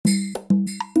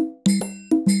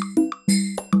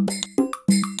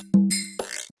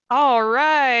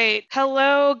right.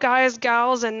 Hello, guys,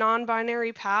 gals, and non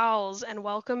binary pals, and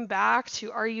welcome back to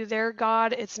Are You There,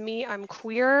 God? It's me, I'm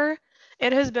queer.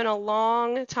 It has been a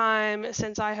long time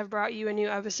since I have brought you a new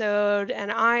episode,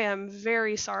 and I am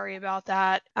very sorry about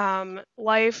that.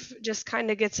 Life just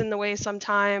kind of gets in the way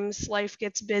sometimes. Life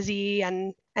gets busy,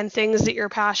 and things that you're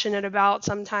passionate about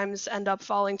sometimes end up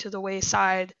falling to the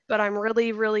wayside. But I'm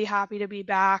really, really happy to be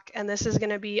back, and this is going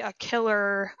to be a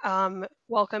killer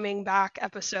welcoming back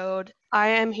episode. I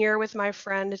am here with my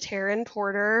friend Taryn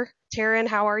Porter. Taryn,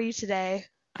 how are you today?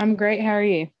 I'm great. How are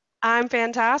you? I'm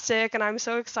fantastic, and I'm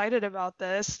so excited about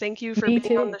this. Thank you for Me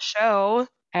being on too. the show.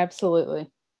 Absolutely.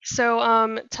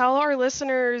 So, tell our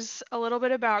listeners a little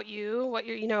bit about you, what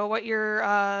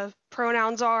your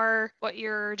pronouns are, what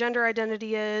your gender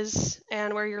identity is,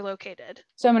 and where you're located.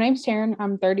 So my name's Taryn.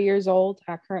 I'm 30 years old.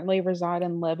 I currently reside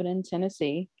in Lebanon,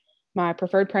 Tennessee. My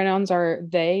preferred pronouns are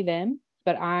they, them,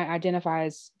 but I identify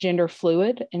as gender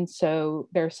fluid. And so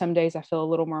there are some days I feel a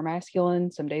little more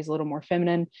masculine, some days a little more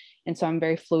feminine. And so I'm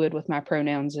very fluid with my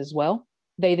pronouns as well.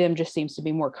 They, them just seems to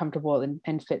be more comfortable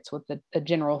and fits with the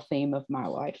general theme of my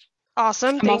life.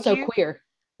 Awesome, I'm thank also you. queer.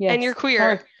 And you're Yes. queer.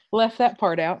 Sorry, left that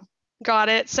part out. Got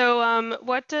it. So,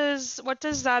 what does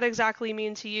that exactly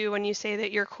mean to you when you say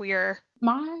that you're queer?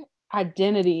 My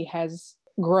identity has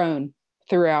grown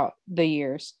throughout the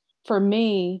years. For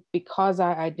me, because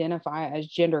I identify as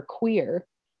gender queer,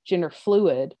 gender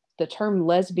fluid, the term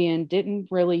lesbian didn't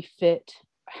really fit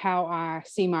how I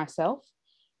see myself.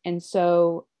 And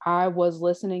so I was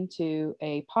listening to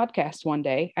a podcast one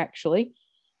day, actually,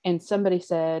 and somebody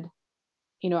said,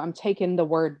 I'm taking the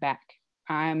word back.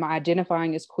 I'm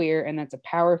identifying as queer, and that's a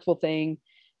powerful thing,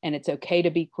 and it's okay to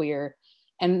be queer.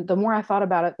 And the more I thought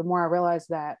about it, the more I realized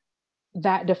that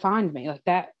that defined me. Like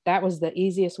that was the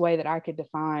easiest way that I could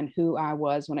define who I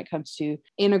was when it comes to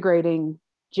integrating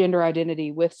gender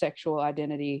identity with sexual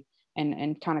identity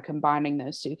and kind of combining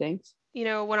those two things.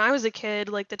 When I was a kid,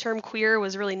 like the term queer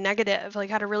was really negative, like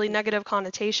had a really negative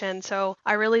connotation. So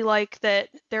I really like that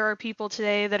there are people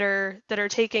today that are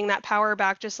taking that power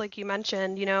back, just like you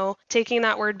mentioned, taking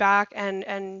that word back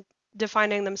and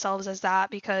defining themselves as that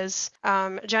because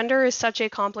gender is such a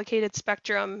complicated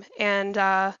spectrum and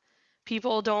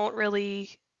people don't really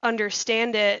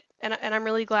understand it. And I'm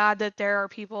really glad that there are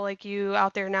people like you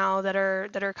out there now that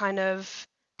are kind of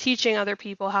teaching other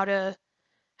people how to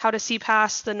see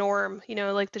past the norm,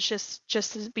 like that's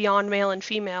just beyond male and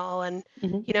female. And,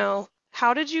 Mhm.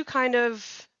 how did you kind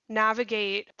of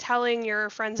navigate telling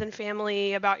your friends and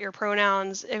family about your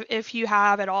pronouns if you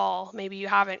have at all? Maybe you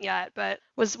haven't yet, but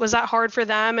was that hard for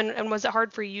them and was it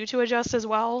hard for you to adjust as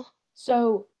well?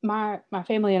 So my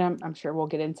family, and I'm sure we'll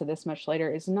get into this much later,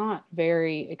 is not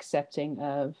very accepting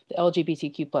of the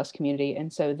LGBTQ plus community,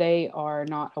 and so they are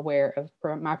not aware of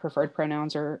my preferred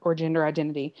pronouns or gender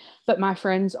identity. But my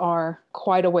friends are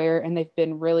quite aware, and they've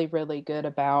been really really good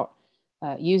about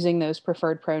using those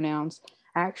preferred pronouns.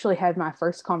 I actually had my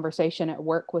first conversation at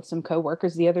work with some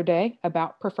coworkers the other day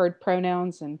about preferred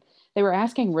pronouns, and they were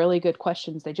asking really good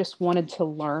questions. They just wanted to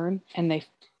learn, and they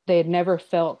had never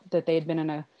felt that they had been in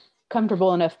a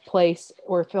comfortable enough place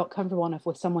or felt comfortable enough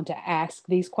with someone to ask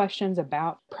these questions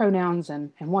about pronouns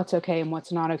and what's okay and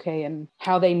what's not okay and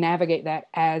how they navigate that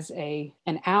as an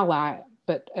ally,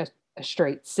 but a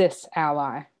straight cis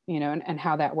ally, and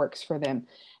how that works for them.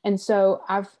 And so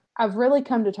I've really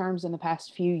come to terms in the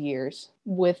past few years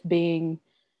with being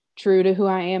true to who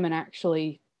I am and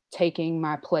actually taking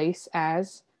my place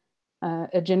as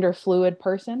a gender fluid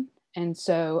person. And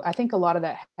so I think a lot of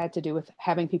that had to do with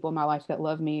having people in my life that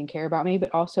love me and care about me,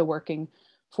 but also working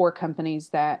for companies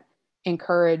that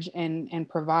encourage and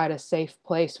provide a safe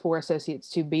place for associates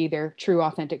to be their true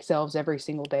authentic selves every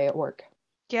single day at work.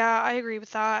 Yeah, I agree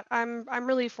with that. I'm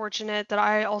really fortunate that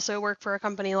I also work for a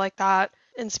company like that.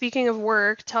 And speaking of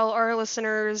work, tell our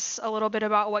listeners a little bit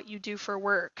about what you do for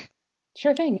work.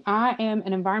 Sure thing. I am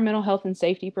an environmental health and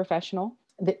safety professional.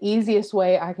 The easiest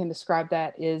way I can describe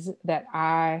that is that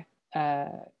I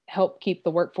help keep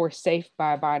the workforce safe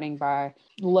by abiding by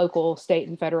local, state,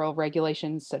 and federal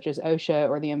regulations such as OSHA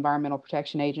or the Environmental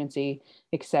Protection Agency,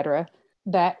 etc.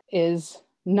 That is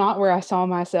not where I saw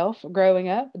myself growing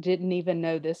up. Didn't even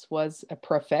know this was a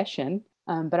profession,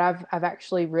 but I've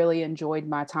actually really enjoyed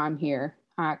my time here.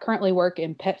 I currently work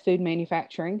in pet food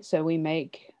manufacturing, so we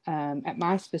make at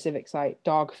my specific site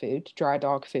dog food, dry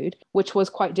dog food, which was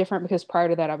quite different because prior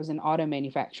to that I was in auto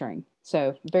manufacturing.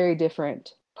 So very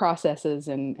different processes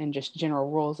and just general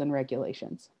rules and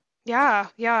regulations. Yeah,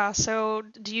 yeah. So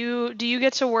do you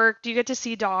get to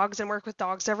see dogs and work with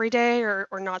dogs every day or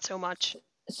not so much?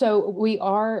 So we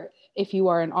are, if you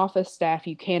are an office staff,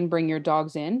 you can bring your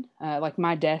dogs in. Like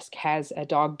my desk has a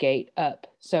dog gate up.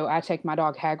 So I take my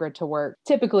dog Hagrid to work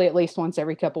typically at least once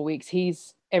every couple weeks.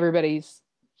 He's everybody's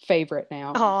favorite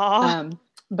now. Aw.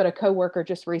 But a coworker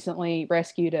just recently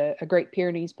rescued a Great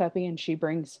Pyrenees puppy, and she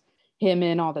brings him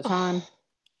in all the time. Oh,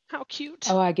 how cute.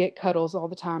 Oh, I get cuddles all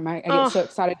the time. I get Oh, so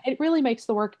excited. It really makes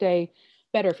the workday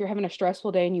better. If you're having a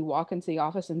stressful day and you walk into the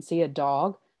office and see a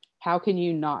dog, how can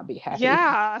you not be happy?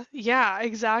 yeah, yeah,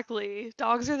 exactly.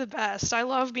 Dogs are the best. I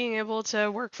love being able to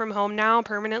work from home now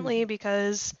permanently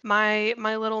because my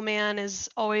little man is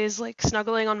always like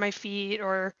snuggling on my feet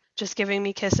or just giving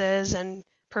me kisses and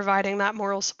providing that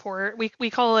moral support. We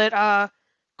call it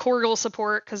corgal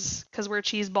support because we're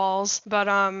cheese balls. But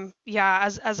yeah,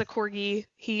 as a corgi,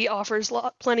 he offers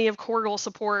plenty of corgal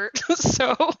support.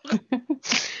 So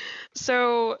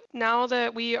so now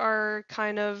that we are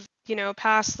kind of,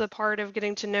 past the part of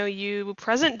getting to know you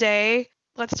present day,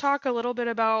 let's talk a little bit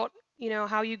about,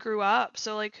 how you grew up.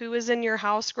 So like who was in your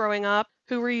house growing up?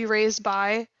 Who were you raised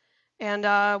by? And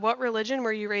what religion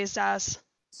were you raised as?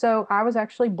 So I was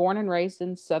actually born and raised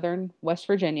in southern West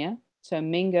Virginia. So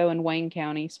Mingo and Wayne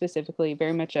County specifically,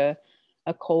 very much a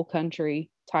coal country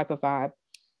type of vibe.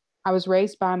 I was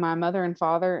raised by my mother and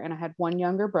father, and I had one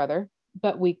younger brother,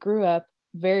 but we grew up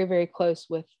very, very close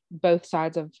with both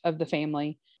sides of the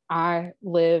family. I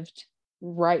lived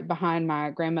right behind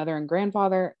my grandmother and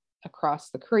grandfather, across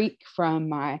the creek from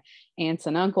my aunts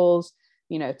and uncles,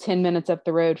 10 minutes up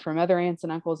the road from other aunts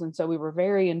and uncles. And so we were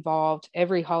very involved.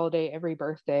 Every holiday, every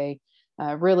birthday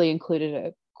really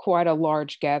included quite a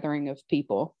large gathering of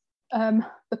people.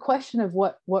 The question of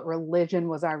what religion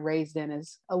was I raised in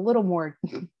is a little more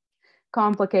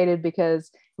complicated because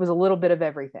it was a little bit of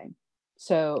everything.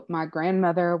 So my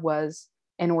grandmother was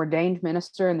an ordained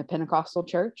minister in the Pentecostal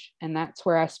church, and that's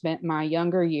where I spent my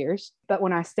younger years. But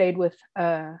when I stayed with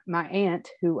my aunt,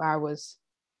 who I was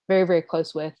very, very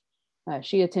close with,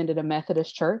 she attended a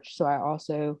Methodist church. So I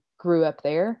also grew up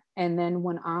there. And then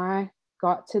when I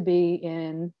got to be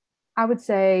in, I would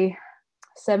say,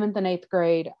 seventh and eighth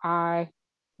grade, I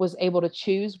was able to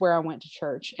choose where I went to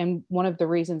church. And one of the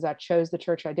reasons I chose the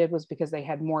church I did was because they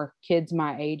had more kids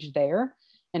my age there,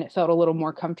 and it felt a little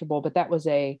more comfortable. But that was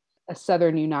a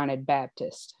Southern United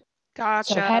Baptist. So it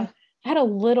Gotcha. had a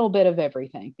little bit of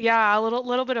everything. Yeah, a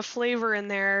little bit of flavor in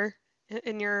there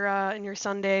in your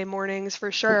Sunday mornings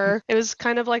for sure. It was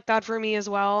kind of like that for me as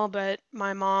well, but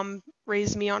my mom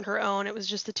raised me on her own. It was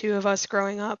just the two of us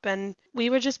growing up, and we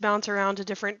would just bounce around to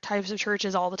different types of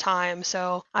churches all the time.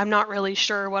 So I'm not really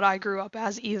sure what I grew up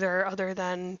as either, other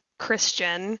than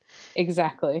Christian.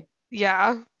 Exactly.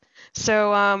 Yeah.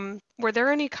 So, were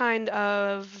there any kind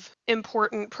of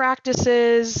important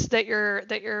practices that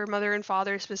your mother and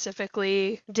father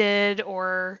specifically did,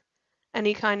 or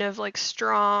any kind of like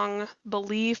strong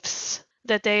beliefs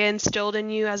that they instilled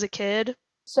in you as a kid?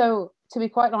 So to be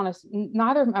quite honest,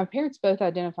 neither of my parents both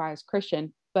identify as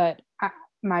Christian, but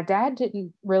my dad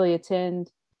didn't really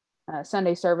attend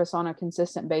Sunday service on a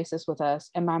consistent basis with us.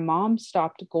 And my mom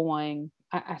stopped going.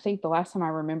 I think the last time I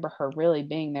remember her really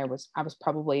being there was I was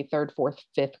probably third, fourth,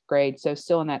 fifth grade. So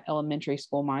still in that elementary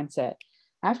school mindset.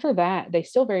 After that, they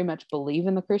still very much believe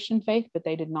in the Christian faith, but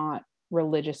they did not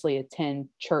religiously attend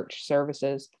church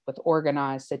services with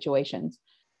organized situations.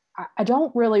 I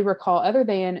don't really recall, other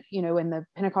than, in the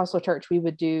Pentecostal church, we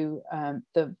would do,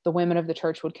 the women of the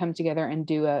church would come together and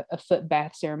do a foot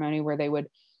bath ceremony where they would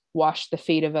wash the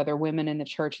feet of other women in the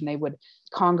church, and they would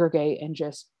congregate and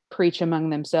just preach among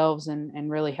themselves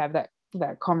and really have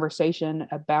that conversation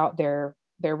about their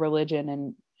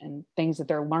religion and things that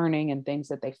they're learning and things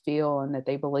that they feel and that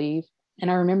they believe. And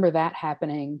I remember that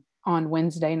happening on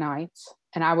Wednesday nights,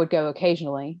 and I would go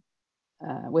occasionally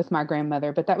with my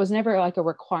grandmother, but that was never like a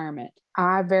requirement.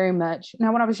 I very much,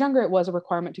 now when I was younger, it was a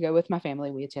requirement to go with my family.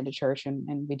 We attended church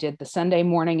and we did the Sunday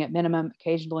morning at minimum,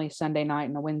 occasionally Sunday night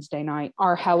and a Wednesday night.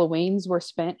 Our Halloweens were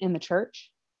spent in the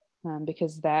church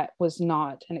because that was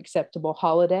not an acceptable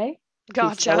holiday to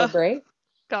Gotcha. celebrate.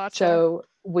 Gotcha. So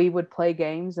we would play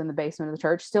games in the basement of the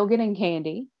church, still getting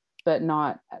candy, but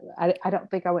not, I don't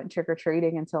think I went trick or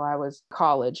treating until I was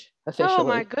college Oh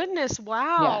my officially. goodness. Yeah.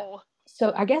 Wow.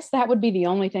 So I guess that would be the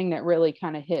only thing that really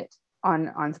kind of hit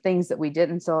on things that we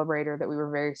didn't celebrate or that we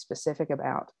were very specific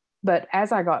about. But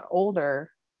as I got older,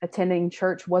 attending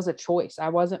church was a choice. I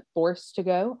wasn't forced to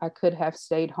go. I could have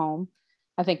stayed home.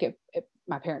 I think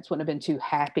my parents wouldn't have been too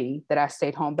happy that I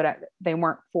stayed home, but they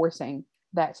weren't forcing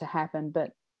that to happen.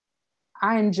 But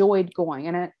I enjoyed going.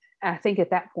 And I think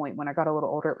at that point, when I got a little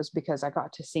older, it was because I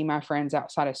got to see my friends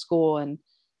outside of school. And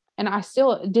And I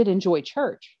still did enjoy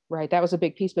church, right? That was a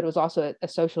big piece, but it was also a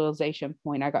socialization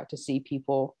point. I got to see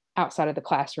people outside of the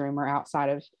classroom or outside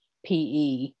of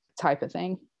PE type of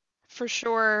thing. For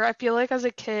sure. I feel like as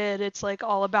a kid, it's like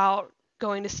all about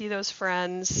going to see those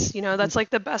friends. You know, Mhm. that's like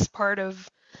the best part of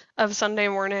Sunday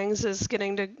mornings is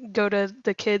getting to go to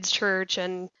the kids' church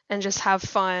and just have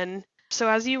fun. So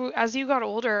as you got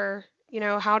older, you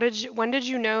know, when did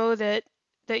you know that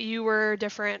you were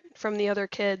different from the other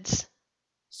kids?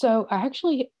 So I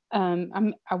actually,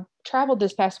 I traveled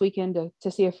this past weekend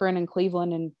to see a friend in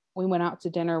Cleveland, and we went out to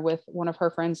dinner with one of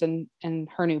her friends and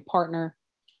her new partner.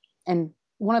 And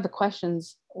one of the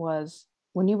questions was,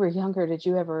 when you were younger, did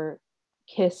you ever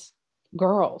kiss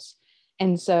girls?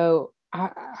 And so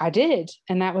I did.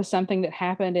 And that was something that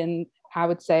happened. And I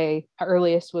would say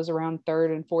earliest was around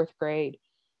third and fourth grade.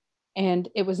 And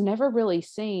it was never really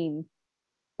seen.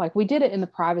 Like we did it in the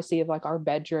privacy of like our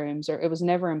bedrooms, or it was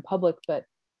never in public, but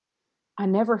I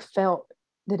never felt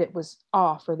that it was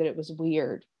off or that it was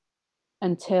weird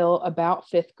until about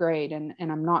fifth grade. And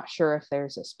I'm not sure if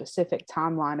there's a specific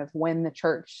timeline of when the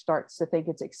church starts to think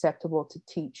it's acceptable to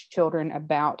teach children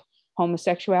about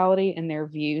homosexuality and their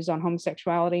views on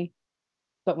homosexuality.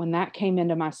 But when that came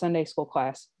into my Sunday school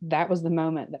class, that was the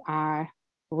moment that I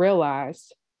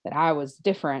realized that I was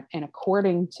different. And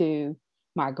according to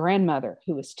my grandmother,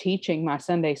 who was teaching my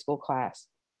Sunday school class,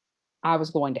 I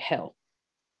was going to hell.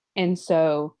 And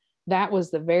so that was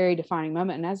the very defining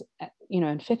moment. And as you know,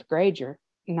 in fifth grade, you're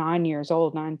 9 years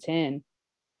old, 9, 10.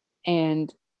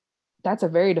 And that's a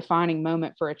very defining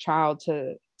moment for a child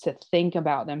to think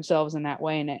about themselves in that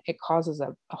way. And it causes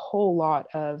a whole lot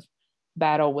of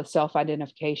battle with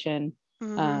self-identification,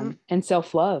 Hmm. and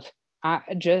self-love.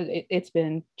 It's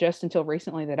been just until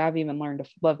recently that I've even learned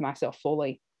to love myself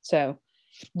fully. So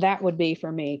that would be for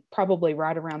me probably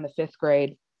right around the fifth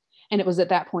grade. And it was at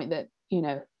that point that,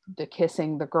 the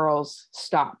kissing the girls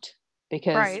stopped,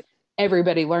 because Right.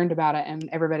 everybody learned about it and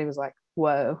everybody was like,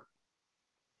 whoa,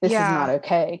 this is not Yeah.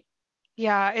 okay.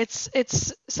 Yeah,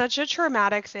 it's such a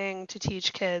traumatic thing to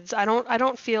teach kids. I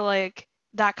don't feel like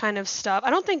that kind of stuff. I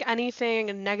don't think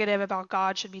anything negative about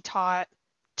God should be taught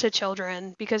to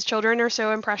children because children are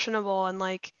so impressionable and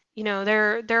like, you know,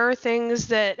 there are things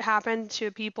that happen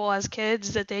to people as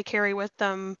kids that they carry with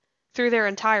them through their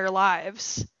entire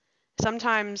lives.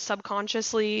 Sometimes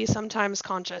subconsciously, sometimes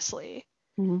consciously.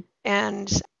 Mm-hmm.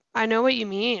 And I know what you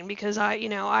mean because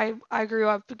I grew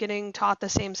up getting taught the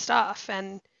same stuff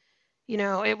and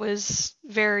it was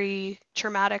very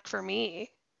traumatic for me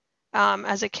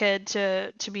as a kid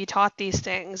to be taught these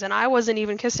things. And I wasn't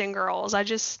even kissing girls. I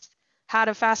just had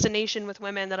a fascination with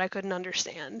women that I couldn't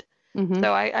understand. Mm-hmm.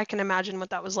 So I can imagine what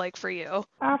that was like for you.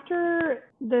 After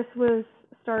this was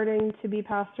starting to be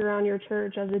passed around your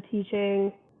church as a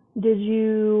teaching, did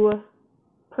you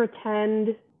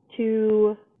pretend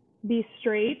to be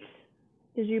straight?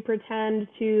 Did you pretend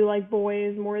to like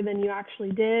boys more than you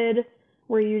actually did?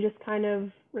 Were you just kind of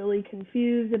really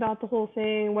confused about the whole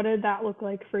thing? What did that look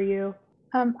like for you?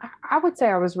 I would say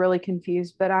I was really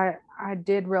confused, but I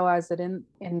did realize that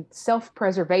in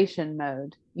self-preservation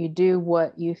mode, you do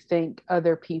what you think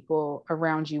other people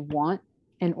around you want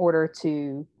in order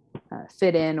to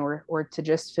fit in, or to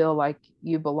just feel like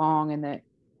you belong and that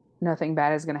nothing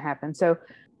bad is going to happen. So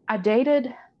I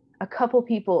dated a couple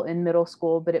people in middle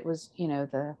school, but it was,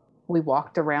 we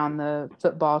walked around the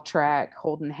football track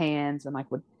holding hands and like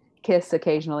would kiss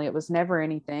occasionally. It was never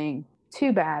anything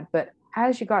too bad. But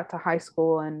as you got to high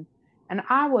school, and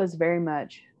I was very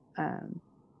much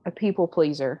a people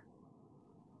pleaser.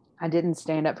 I didn't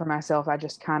stand up for myself. I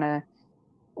just kind of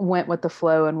went with the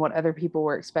flow and what other people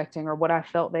were expecting or what I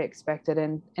felt they expected.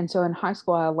 And so in high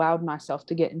school, I allowed myself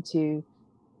to get into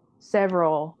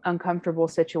several uncomfortable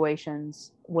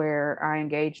situations where I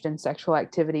engaged in sexual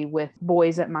activity with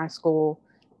boys at my school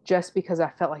just because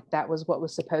I felt like that was what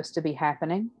was supposed to be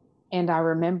happening. And I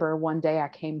remember one day I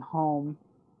came home.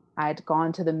 I had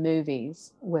gone to the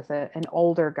movies with an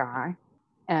older guy.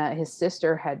 His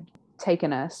sister had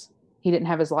taken us. He didn't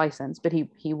have his license, but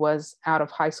he was out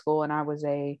of high school, and I was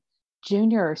a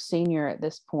junior or senior at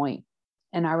this point.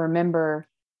 And I remember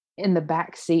in the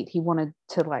back seat, he wanted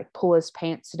to like pull his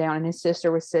pants down, and his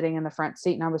sister was sitting in the front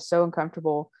seat, and I was so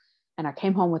uncomfortable. And I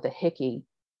came home with a hickey,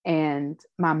 and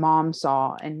my mom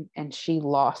saw, and she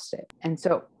lost it. And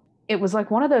so it was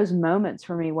like one of those moments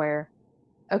for me where,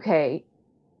 okay,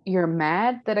 you're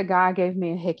mad that a guy gave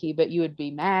me a hickey, but you would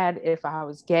be mad if I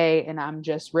was gay, and I'm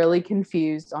just really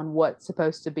confused on what's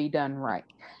supposed to be done right.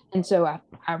 And so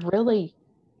I really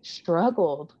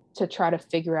struggled to try to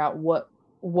figure out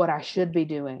what I should be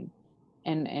doing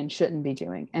and shouldn't be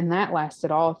doing. And that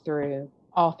lasted all through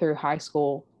high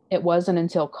school. it wasn't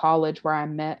until college where I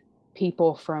met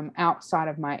people from outside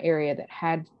of my area that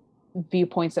had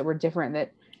viewpoints that were different,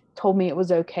 that told me it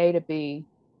was okay to be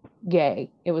gay.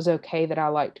 It was okay that I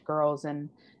liked girls, and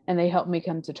they helped me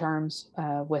come to terms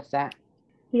with that.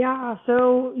 Yeah,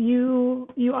 so you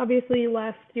obviously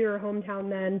left your hometown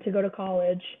then to go to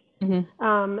college.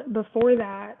 Before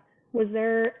that, was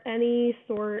there any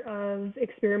sort of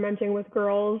experimenting with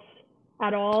girls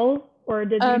at all, or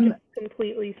did you just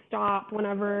completely stop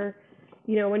whenever,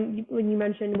 when you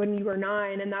mentioned when you were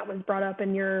 9 and that was brought up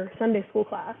in your Sunday school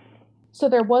class? So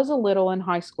there was a little in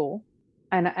high school,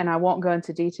 and I won't go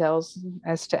into details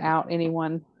as to out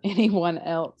anyone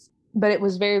else, but it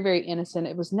was very, very innocent.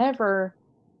 It was never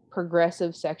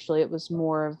progressive sexually. It was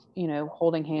more of,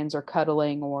 holding hands or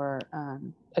cuddling or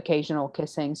occasional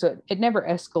kissing. So it never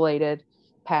escalated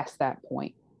past that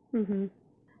point. Mm-hmm.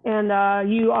 And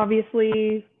you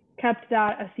obviously kept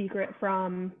that a secret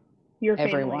from your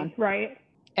family, everyone. Right?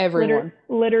 Everyone.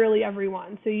 Literally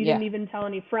everyone. So you didn't even tell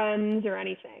any friends or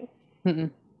anything.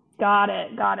 Mm-mm. Got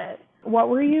it. What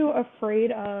were you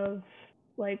afraid of?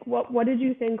 Like, what did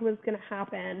you think was going to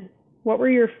happen? What were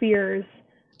your fears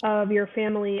of your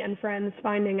family and friends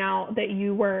finding out that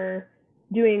you were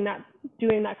doing that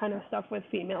kind of stuff with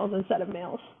females instead of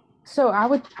males? So I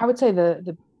would say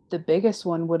the biggest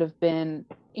one would have been,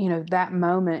 that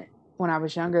moment when I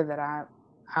was younger that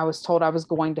I was told I was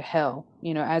going to hell,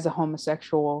 as a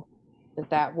homosexual,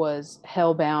 that was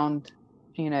hellbound,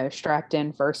 strapped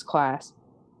in first class.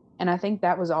 And I think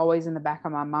that was always in the back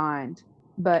of my mind.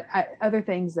 But other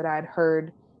things that I'd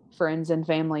heard friends and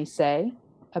family say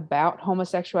about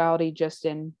homosexuality, just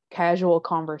in casual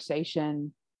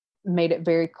conversation, made it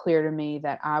very clear to me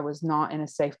that I was not in a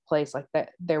safe place, like that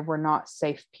there were not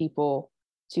safe people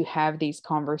to have these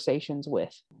conversations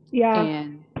with. Yeah.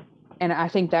 And I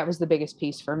think that was the biggest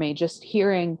piece for me, just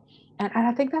hearing, and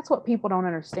I think that's what people don't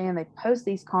understand. They post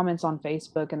these comments on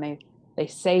Facebook and they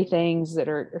say things that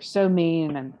are so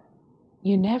mean, and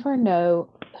you never know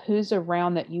who's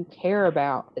around that you care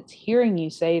about that's hearing you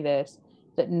say this,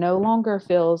 that no longer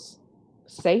feels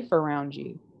safe around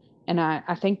you. And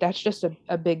I think that's just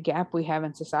a big gap we have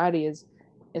in society,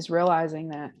 is realizing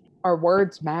that our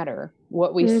words matter.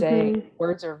 What we say,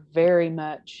 words are very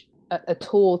much a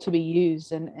tool to be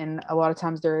used, and a lot of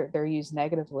times they're used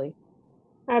negatively.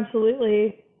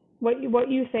 Absolutely. What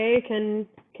you say can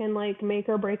like make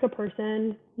or break a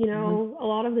person, a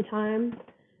lot of the time.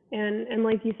 And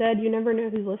like you said, you never know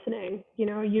who's listening. You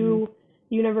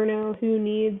never know who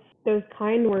needs those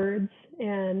kind words.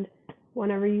 And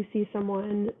whenever you see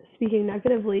someone speaking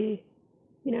negatively,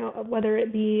 whether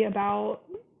it be about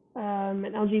an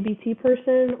LGBT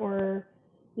person or,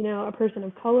 a person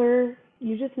of color,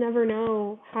 you just never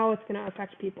know how it's going to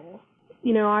affect people.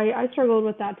 I struggled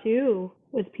with that too,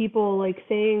 with people like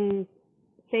saying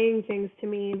things to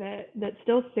me that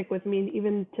still stick with me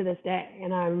even to this day.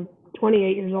 And I'm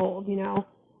 28 years old,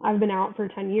 I've been out for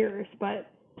 10 years, but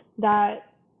that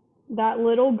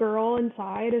little girl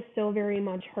inside is still very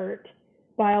much hurt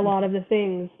by a lot of the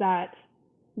things that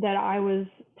I was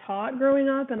taught growing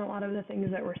up, and a lot of the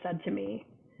things that were said to me.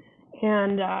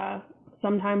 And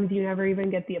sometimes you never even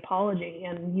get the apology,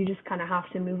 and you just kind of have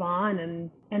to move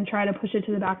on and try to push it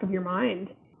to the back of your mind.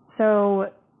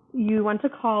 So you went to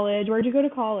college. Where'd you go to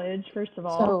college, first of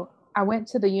all? So I went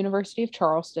to the University of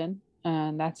Charleston,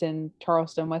 and that's in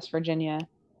Charleston, West Virginia.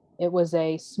 It was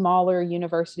a smaller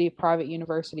university, private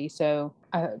university. So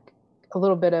a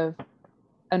little bit of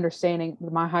understanding,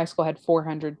 my high school had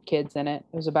 400 kids in it.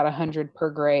 It was about 100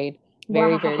 per grade.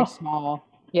 Very, very small.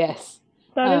 Yes.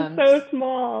 That is so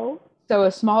small. So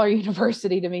a smaller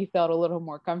university to me felt a little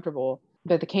more comfortable,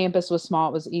 but the campus was small.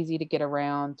 It was easy to get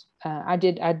around. I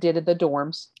did the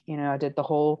dorms, I did the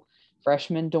whole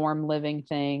freshman dorm living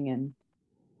thing.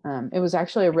 And it was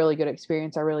actually a really good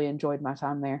experience. I really enjoyed my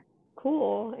time there.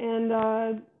 Cool.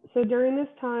 And so during this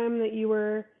time that you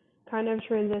were kind of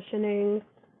transitioning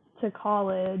to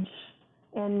college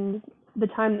and the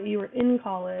time that you were in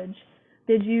college,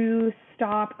 did you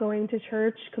stop going to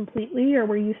church completely, or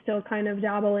were you still kind of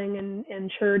dabbling in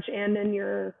church and in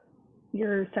your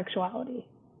sexuality?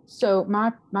 So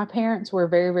my parents were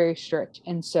very, very strict.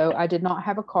 And so I did not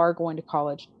have a car going to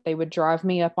college. They would drive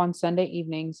me up on Sunday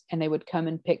evenings, and they would come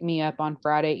and pick me up on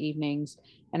Friday evenings,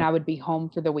 and I would be home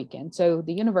for the weekend. So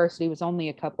the university was only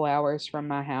a couple hours from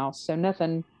my house. So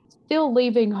nothing, still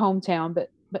leaving hometown, but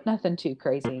nothing too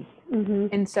crazy. Mm-hmm.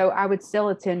 And so I would still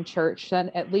attend church,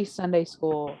 at least Sunday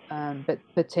school, but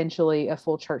potentially a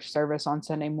full church service on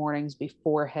Sunday mornings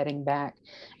before heading back.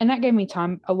 And that gave me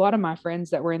time. A lot of my friends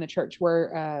that were in the church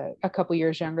were a couple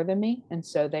years younger than me. And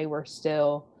so they were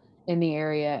still in the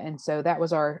area. And so that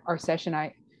was our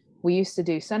session. We used to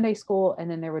do Sunday school, and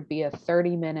then there would be a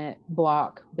 30-minute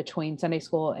block between Sunday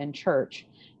school and church.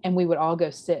 And we would all go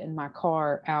sit in my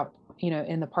car out,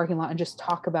 in the parking lot and just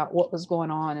talk about what was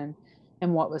going on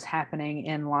and what was happening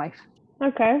in life.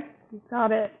 Okay,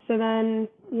 got it. So then,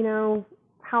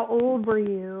 how old were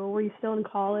you? Were you still in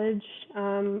college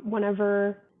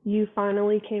whenever you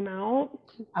finally came out?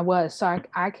 I was. So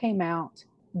I came out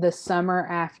the summer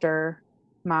after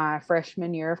my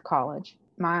freshman year of college.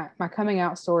 My coming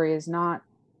out story is not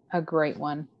a great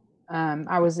one.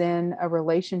 I was in a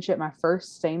relationship, my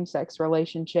first same-sex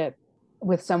relationship,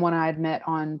 with someone I had met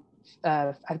on,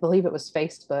 I believe it was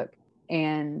Facebook.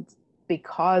 And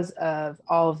because of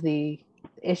all of the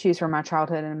issues from my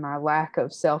childhood and my lack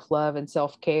of self-love and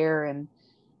self-care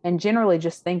and generally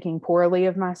just thinking poorly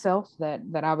of myself,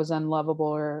 that I was unlovable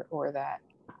or that,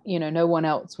 no one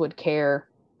else would care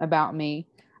about me,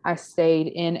 I stayed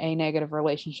in a negative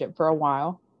relationship for a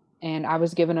while, and I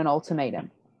was given an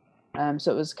ultimatum.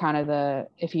 So it was kind of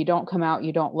if you don't come out,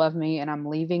 you don't love me, and I'm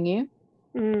leaving you.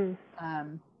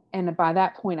 And by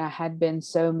that point, I had been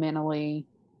so mentally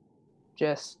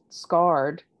just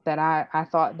scarred that I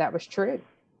thought that was true.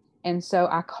 And so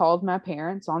I called my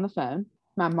parents on the phone.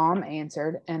 My mom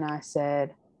answered, and I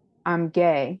said, "I'm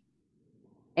gay."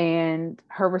 And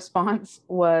her response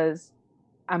was,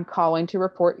 "I'm calling to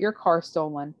report your car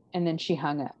stolen." And then she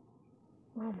hung up.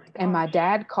 Oh my gosh. And my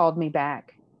dad called me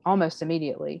back almost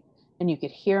immediately. And you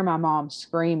could hear my mom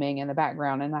screaming in the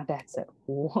background. And my dad said,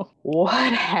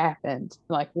 "What happened?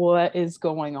 Like, what is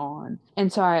going on?"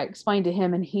 And so I explained to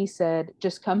him, and he said,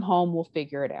 "Just come home. We'll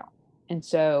figure it out." And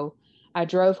so I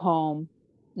drove home.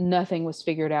 Nothing was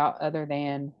figured out other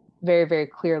than very, very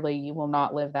clearly, you will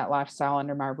not live that lifestyle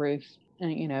under my roof.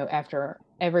 And, after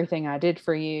everything I did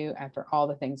for you, after all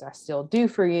the things I still do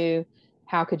for you,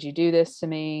 how could you do this to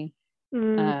me?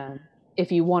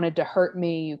 If you wanted to hurt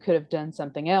me, you could have done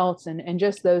something else, and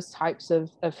just those types of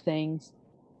things.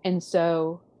 And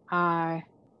so I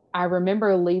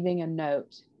remember leaving a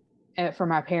note for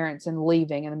my parents and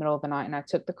leaving in the middle of the night. And I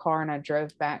took the car and I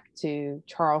drove back to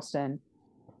Charleston,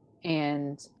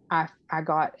 and I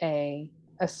got a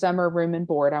summer room and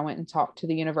board. I went and talked to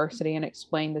the university and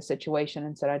explained the situation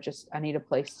and said, I need a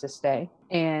place to stay.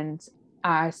 And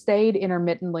I stayed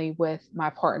intermittently with my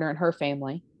partner and her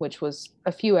family, which was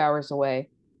a few hours away.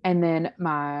 And then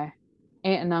my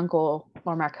aunt and uncle,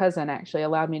 or my cousin actually,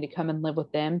 allowed me to come and live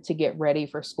with them to get ready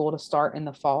for school to start in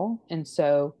the fall. And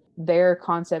so their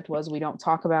concept was, we don't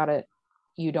talk about it.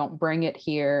 You don't bring it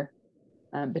here,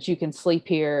 but you can sleep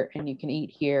here and you can eat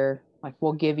here. Like,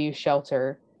 we'll give you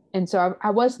shelter. And so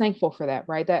I was thankful for that,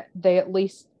 right? That they at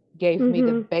least gave me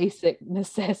the basic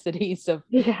necessities of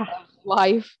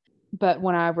life. But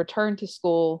when I returned to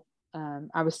school,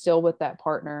 I was still with that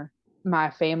partner. My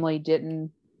family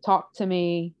didn't talk to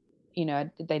me.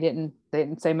 They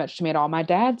didn't say much to me at all. My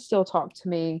dad still talked to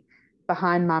me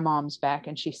behind my mom's back,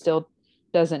 and she still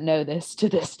doesn't know this to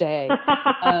this day.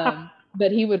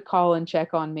 But he would call and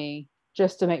check on me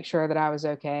just to make sure that I was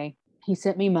okay. He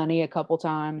sent me money a couple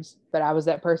times, but I was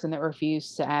that person that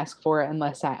refused to ask for it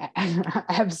unless I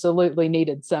absolutely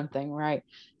needed something, right?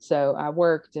 So I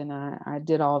worked and I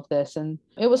did all of this, and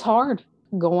it was hard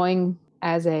going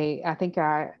I think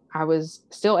I was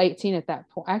still 18 at that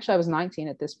point. Actually, I was 19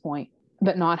 at this point,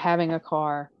 but not having a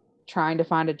car, trying to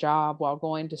find a job while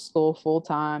going to school full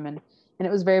time. And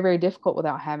it was very, very difficult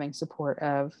without having support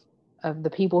of the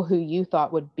people who you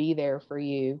thought would be there for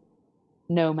you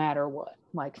no matter what.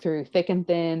 Like, through thick and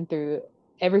thin, through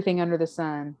everything under the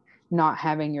sun, not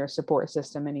having your support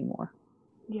system anymore.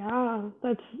 Yeah,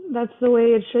 that's the way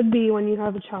it should be when you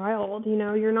have a child.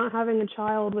 You're not having a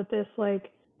child with this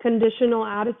like conditional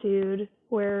attitude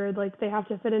where like they have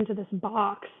to fit into this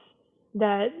box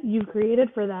that you created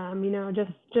for them.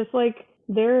 Just like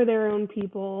they're their own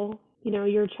people.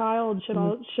 Your child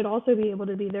should also be able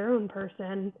to be their own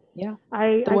person. Yeah.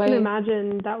 I can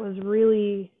imagine that was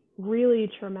really,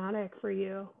 really traumatic for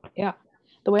you. Yeah.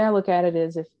 The way I look at it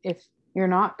is, if you're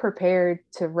not prepared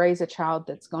to raise a child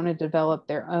that's going to develop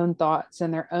their own thoughts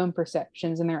and their own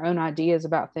perceptions and their own ideas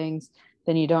about things,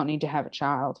 then you don't need to have a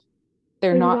child.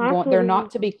 They're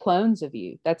not to be clones of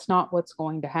you. That's not what's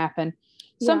going to happen.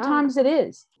 Sometimes it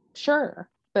is, sure.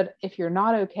 But if you're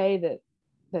not okay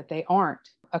that they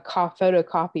aren't a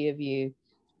photocopy of you,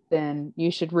 then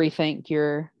you should rethink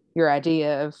your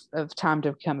idea of time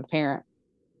to become a parent.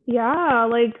 Yeah,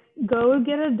 like go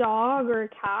get a dog or a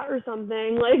cat or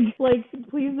something. Like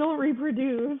please don't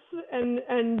reproduce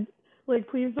and Like,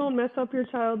 please don't mess up your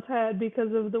child's head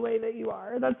because of the way that you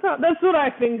are. That's what I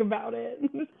think about it.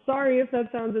 Sorry if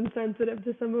that sounds insensitive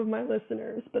to some of my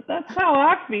listeners, but that's how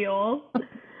I feel.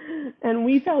 And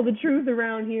we tell the truth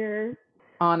around here.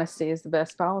 Honesty is the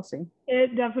best policy.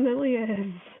 It definitely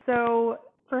is. So,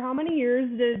 for how many years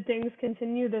did things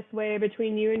continue this way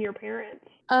between you and your parents?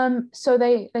 So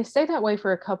they stayed that way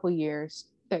for a couple years.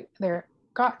 There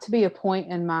got to be a point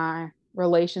in my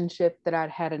relationship that I'd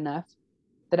had enough,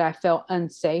 that I felt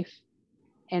unsafe,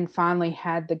 and finally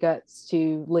had the guts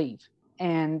to leave.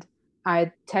 And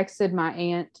I texted my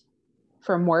aunt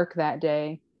from work that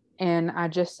day, and I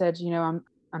just said,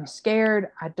 I'm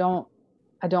scared. I don't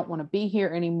want to be here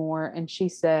anymore. And she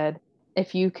said,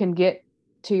 if you can get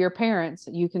to your parents,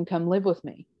 you can come live with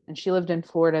me. And she lived in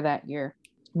Florida that year.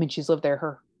 I mean, she's lived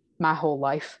there my whole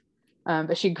life.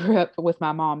 But she grew up with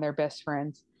my mom, they're best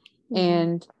friends.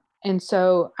 Mm-hmm. And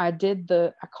so I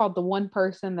called the one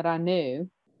person that I knew,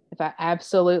 if I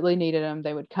absolutely needed them,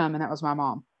 they would come. And that was my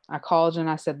mom. I called and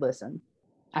I said, listen,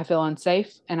 I feel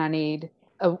unsafe and I need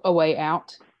a way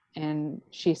out. And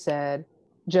she said,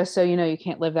 just so you know, you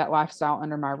can't live that lifestyle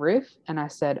under my roof. And I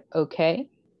said, okay.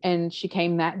 And she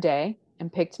came that day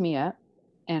and picked me up,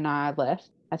 and I left.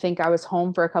 I think I was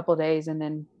home for a couple of days and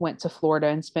then went to Florida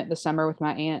and spent the summer with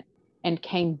my aunt, and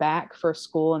came back for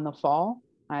school in the fall.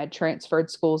 I had transferred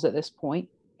schools at this point,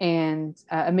 and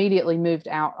immediately moved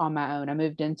out on my own. I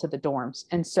moved into the dorms.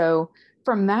 And so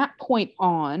from that point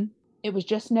on, it was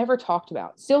just never talked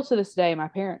about. Still to this day, my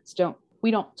parents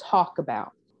we don't talk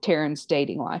about Taryn's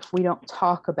dating life. We don't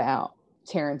talk about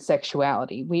Taryn's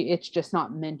sexuality. It's just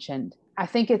not mentioned. I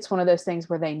think it's one of those things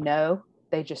where they know,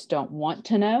 they just don't want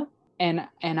to know. And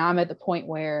I'm at the point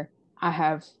where I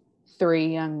have 3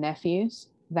 young nephews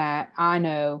that I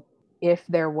know if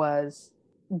there was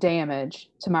damage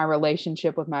to my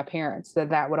relationship with my parents,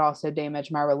 that would also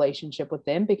damage my relationship with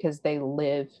them, because they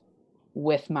live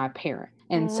with my parent.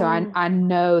 And so I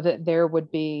know that there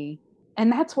would be,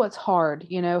 and that's what's hard,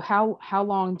 how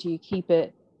long do you keep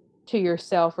it to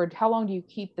yourself, or how long do you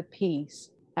keep the peace?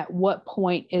 At what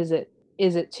point is it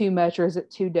too much, or is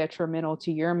it too detrimental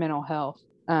to your mental health,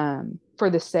 for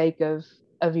the sake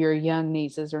of your young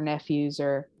nieces or nephews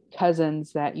or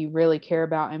cousins that you really care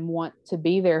about and want to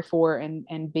be there for,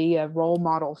 and be a role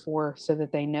model for, so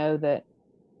that they know that,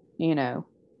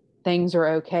 things are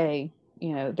okay.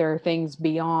 There are things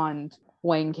beyond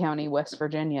Wayne County, West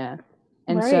Virginia.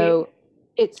 And right. So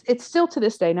it's still to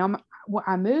this day. Now,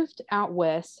 I moved out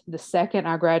west the second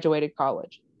I graduated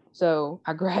college. So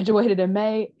I graduated in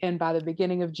May, and by the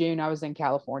beginning of June, I was in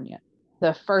California.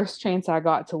 The first chance I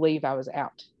got to leave, I was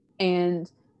out.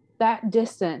 And that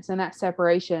distance and that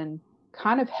separation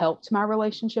kind of helped my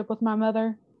relationship with my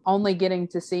mother. Only getting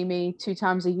to see me 2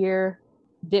 times a year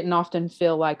didn't often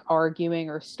feel like arguing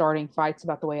or starting fights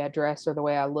about the way I dress or the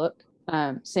way I look.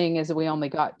 Seeing as we only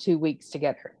got 2 weeks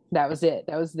together. That was it.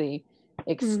 That was the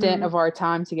extent of our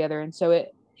time together. And so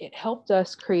it helped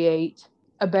us create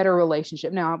a better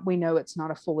relationship. Now, we know it's not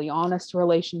a fully honest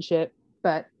relationship,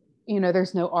 but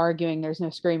there's no arguing, there's no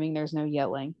screaming, there's no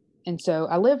yelling. And so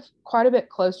I live quite a bit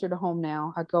closer to home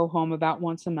now. I go home about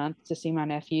once a month to see my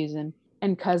nephews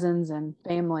and cousins and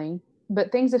family,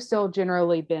 but things have still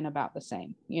generally been about the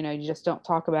same. You just don't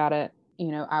talk about it.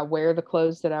 I wear the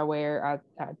clothes that I wear.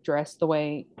 I dress the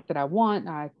way that I want.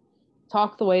 I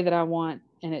talk the way that I want.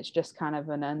 And it's just kind of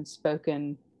an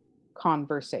unspoken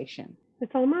conversation.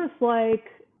 It's almost like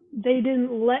they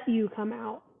didn't let you come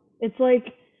out. It's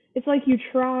like you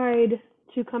tried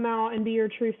to come out and be your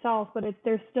true self, but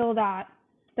there's still that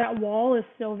wall is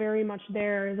still very much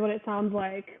there, is what it sounds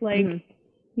like. Like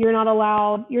you're not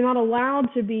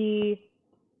allowed to be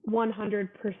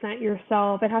 100%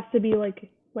 yourself. It has to be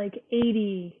like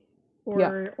 80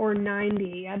 or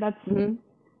 90. That's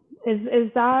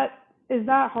is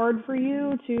that hard for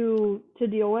you to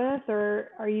deal with, or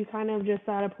are you kind of just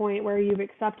at a point where you've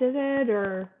accepted it?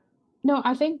 Or no,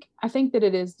 I think that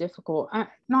it is difficult.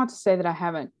 Not to say that I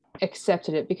haven't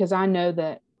accepted it, because I know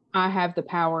that I have the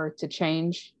power to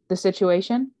change the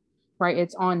situation, right?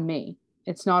 It's on me.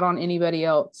 It's not on anybody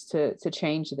else to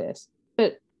change this.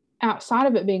 But outside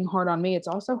of it being hard on me, it's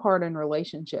also hard in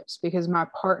relationships, because my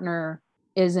partner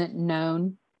isn't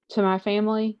known to my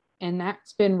family. And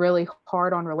that's been really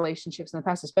hard on relationships in the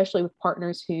past, especially with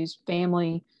partners whose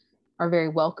family are very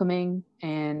welcoming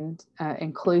and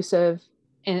inclusive.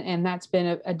 And that's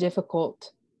been a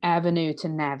difficult avenue to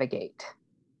navigate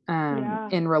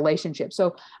in relationships.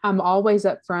 So I'm always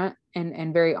upfront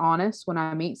and very honest when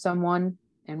I meet someone,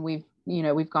 and we've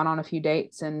gone on a few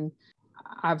dates, and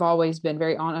I've always been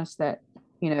very honest that,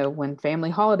 when family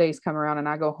holidays come around and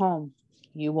I go home,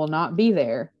 you will not be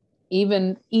there.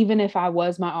 even if I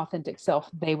was my authentic self,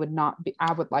 I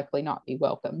would likely not be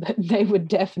welcome. They would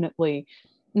definitely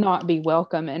not be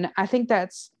welcome. And I think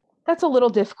that's a little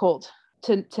difficult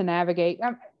to navigate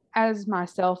as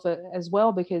myself as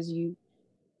well, because you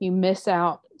miss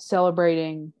out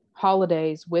celebrating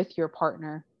holidays with your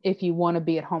partner if you want to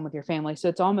be at home with your family. So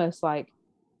it's almost like,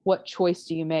 what choice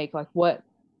do you make? Like what,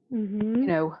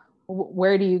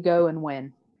 where do you go and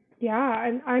when? Yeah,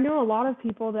 and I know a lot of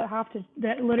people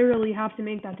that literally have to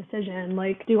make that decision.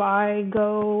 Like, do I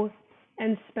go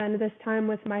and spend this time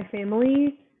with my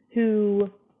family who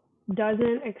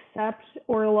doesn't accept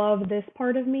or love this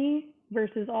part of me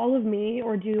versus all of me,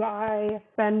 or do I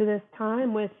spend this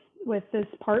time with this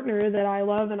partner that I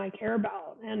love and I care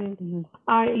about? And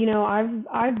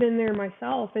I've been there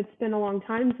myself. It's been a long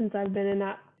time since I've been in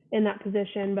that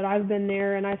position, but I've been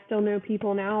there, and I still know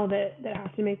people now that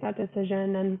have to make that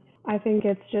decision. And I think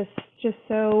it's just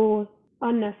so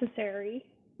unnecessary.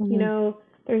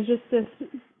 There's just this,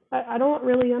 I don't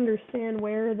really understand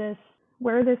where this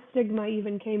stigma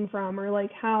even came from, or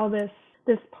like how this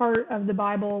part of the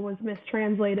Bible was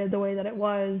mistranslated the way that it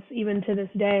was, even to this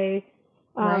day.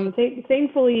 Right.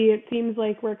 Thankfully, it seems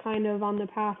like we're kind of on the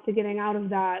path to getting out of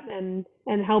that and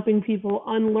helping people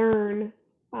unlearn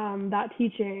that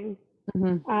teaching.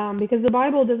 Because the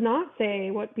Bible does not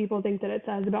say what people think that it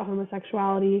says about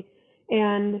homosexuality.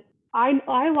 And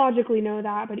I logically know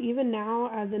that, but even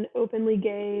now, as an openly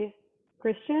gay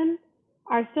Christian,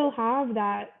 I still have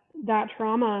that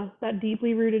trauma, that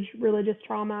deeply rooted religious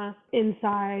trauma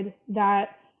inside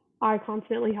that I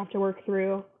constantly have to work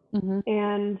through.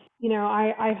 And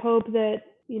I hope that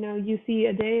you see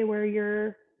a day where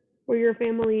your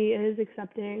family is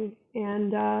accepting,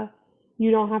 and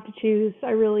you don't have to choose.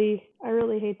 I really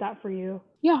hate that for you.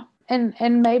 Yeah,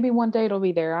 and maybe one day it'll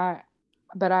be there.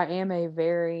 But I am a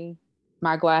very,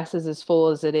 my glass is as full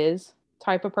as it is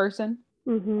type of person.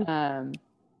 And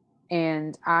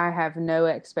I have no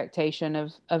expectation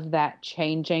of that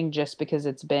changing just because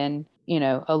it's been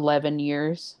 11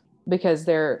 years, because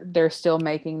they're still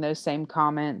making those same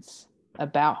comments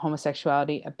about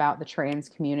homosexuality, about the trans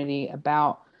community,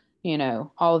 about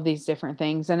all of these different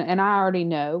things, and I already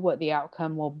know what the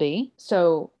outcome will be.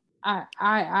 So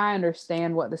I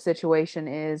understand what the situation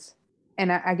is,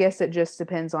 and I guess it just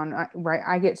depends on, right,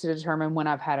 I get to determine when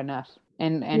I've had enough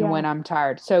and when I'm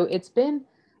tired. So it's been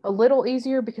a little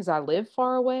easier because I live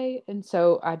far away, and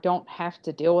so I don't have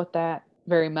to deal with that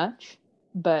very much.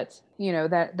 But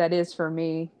that is for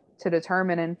me to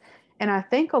determine, and I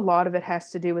think a lot of it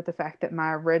has to do with the fact that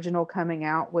my original coming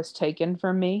out was taken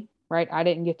from me. Right, I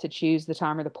didn't get to choose the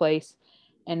time or the place,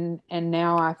 and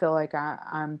now I feel like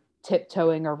I'm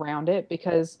tiptoeing around it,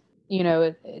 because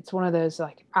it's one of those,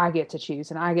 like, I get to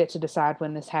choose and I get to decide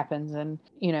when this happens, and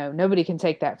nobody can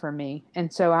take that from me.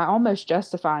 And so I almost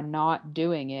justify not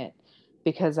doing it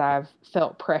because I've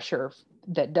felt pressure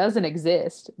that doesn't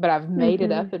exist, but I've made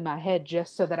it up in my head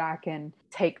just so that I can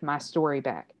take my story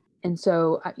back. And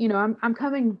so I'm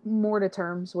coming more to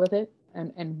terms with it,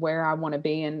 and where I want to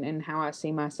be, and how I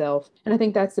see myself. And I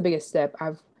think that's the biggest step.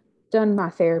 I've done my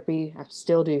therapy. I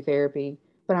still do therapy,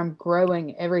 but I'm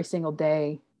growing every single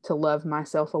day to love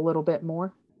myself a little bit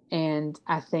more. And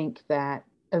I think that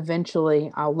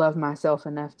eventually I'll love myself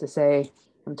enough to say,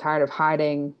 I'm tired of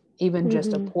hiding even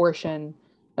just a portion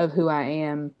of who I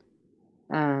am.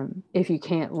 If you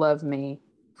can't love me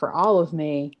for all of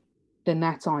me, then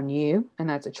that's on you. And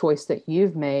that's a choice that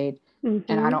you've made. And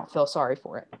I don't feel sorry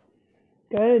for it.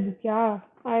 Good. Yeah.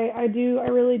 I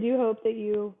really do hope that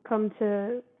you come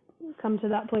to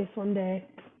that place one day.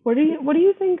 What do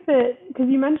you think that, because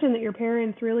you mentioned that your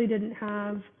parents really didn't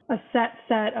have a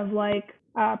set of like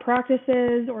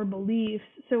practices or beliefs.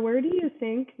 So where do you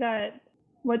think that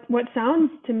what sounds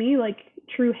to me like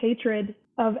true hatred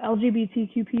of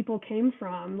LGBTQ people came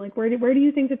from? Like where do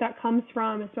you think that comes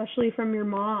from, especially from your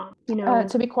mom?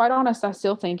 To be quite honest, I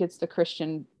still think it's the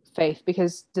Christian faith,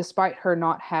 because despite her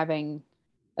not having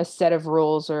a set of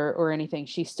rules or anything,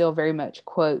 she still very much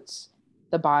quotes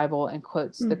the Bible and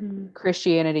quotes the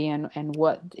Christianity and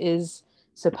what is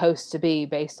supposed to be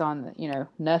based on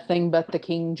nothing but the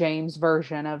King James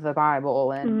version of the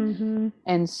Bible,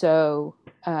 and so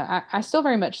I still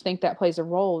very much think that plays a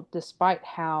role, despite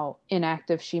how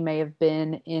inactive she may have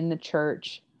been in the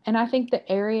church. And I think the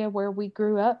area where we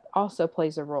grew up also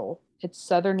plays a role. It's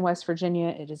Southern West Virginia.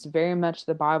 It is very much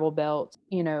the Bible Belt.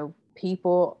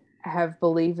 People have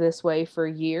believed this way for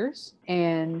years.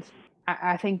 And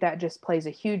I think that just plays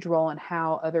a huge role in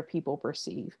how other people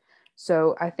perceive.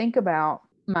 So I think about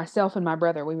myself and my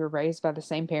brother. We were raised by the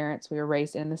same parents. We were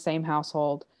raised in the same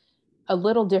household. A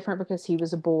little different because he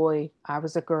was a boy, I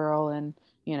was a girl, and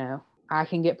you know, I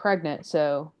can get pregnant,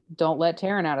 so don't let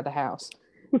Taryn out of the house.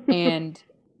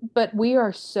 But we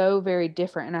are so very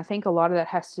different. And I think a lot of that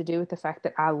has to do with the fact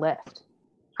that I left.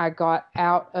 I got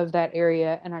out of that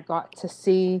area and I got to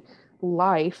see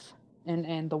life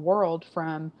and the world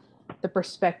from the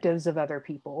perspectives of other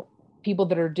people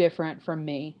that are different from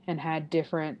me and had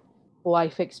different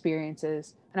life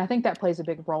experiences. And I think that plays a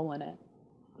big role in it.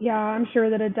 Yeah, I'm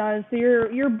sure that it does. So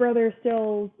your brother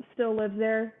still lives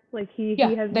there? Like he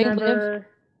has never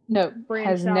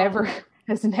branched out?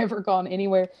 Has never gone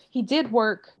anywhere. He did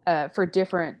work for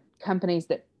different companies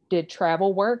that did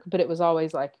travel work, but it was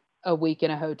always like a week in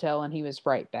a hotel and he was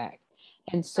right back.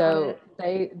 And so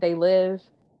they live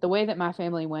the way that my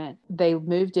family went. They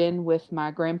moved in with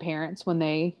my grandparents when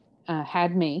they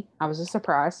had me. I was a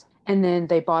surprise. And then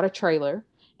they bought a trailer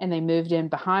and they moved in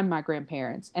behind my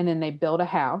grandparents, and then they built a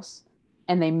house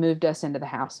and they moved us into the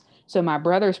house. So my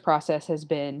brother's process has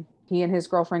been, he and his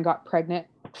girlfriend got pregnant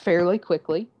fairly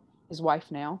quickly, his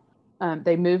wife now.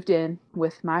 They moved in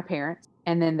with my parents,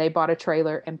 and then they bought a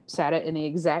trailer and sat it in the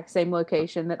exact same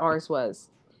location that ours was.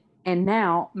 And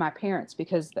now my parents,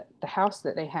 because the house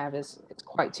that they have it's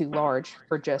quite too large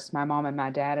for just my mom and my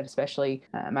dad, and especially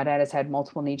my dad has had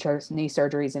multiple knee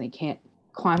surgeries and he can't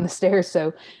climb the stairs.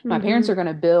 So my parents are going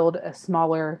to build a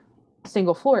smaller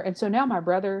single floor. And so now my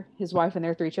brother, his wife, and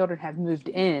their 3 children have moved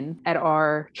in at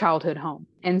our childhood home.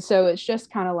 And so it's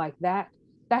just kind of like that.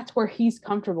 That's where he's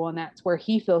comfortable and that's where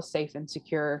he feels safe and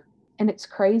secure. And it's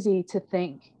crazy to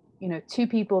think, you know, 2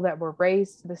 people that were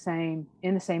raised in the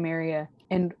same area,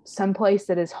 and some place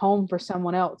that is home for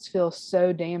someone else feels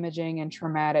so damaging and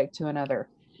traumatic to another.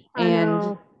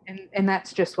 And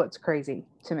that's just what's crazy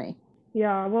to me.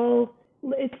 Yeah, well,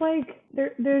 it's like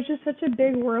there's just such a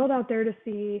big world out there to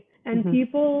see, and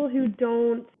people who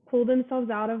don't pull themselves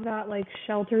out of that like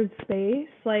sheltered space,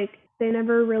 like they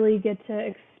never really get to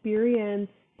experience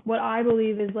what I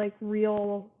believe is like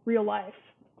real life.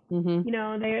 You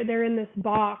know, they're in this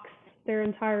box their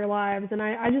entire lives, and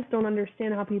I just don't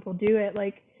understand how people do it.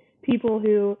 Like people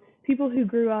who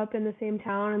grew up in the same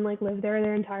town and like live there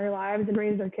their entire lives and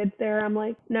raise their kids there. I'm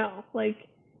like, no, like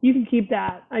you can keep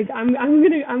that. Like I'm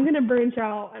gonna branch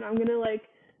out and I'm gonna like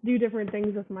do different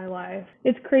things with my life.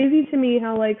 It's crazy to me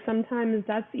how like sometimes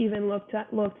that's even looked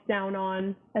down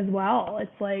on as well.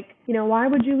 It's like, you know, why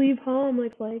would you leave home?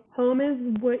 Like home is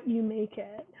what you make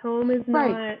it. Home is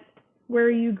not where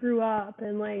you grew up,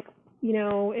 and like, you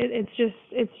know, it's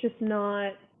just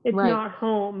not not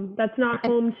home. That's not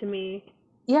home to me.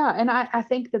 Yeah, and I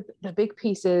think the big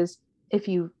piece is, if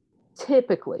you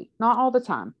typically, not all the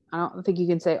time, I don't think you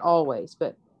can say always,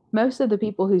 but most of the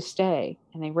people who stay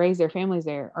and they raise their families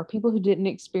there are people who didn't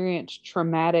experience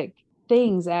traumatic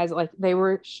things, as like they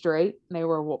were straight, they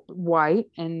were white,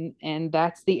 and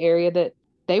that's the area that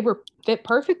they were fit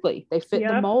perfectly. They fit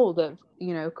the mold of,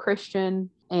 you know, Christian,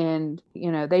 and,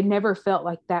 you know, they never felt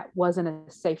like that wasn't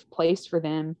a safe place for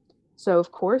them. So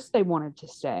of course they wanted to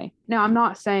stay. Now, I'm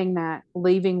not saying that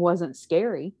leaving wasn't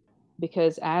scary,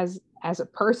 because as a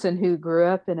person who grew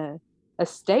up in a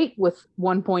state with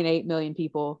 1.8 million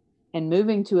people and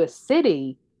moving to a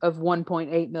city of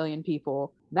 1.8 million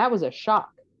people, that was a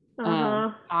shock.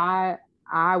 I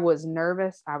was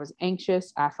nervous. I was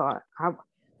anxious. I thought,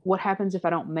 what happens if I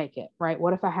don't make it, right?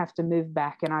 What if I have to move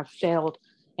back and I've failed?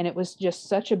 And it was just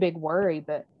such a big worry,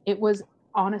 but it was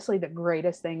honestly the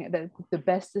greatest thing, the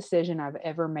best decision I've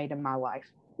ever made in my life.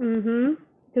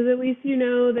 Because at least you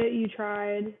know that you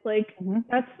tried. Like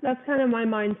that's kind of my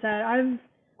mindset.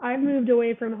 I've moved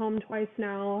away from home twice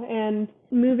now, and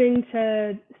moving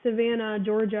to Savannah,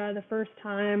 Georgia, the first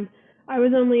time, I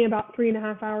was only about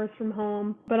 3.5 hours from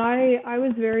home, but I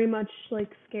was very much like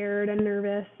scared and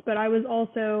nervous, but I was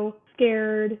also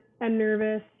scared and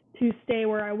nervous to stay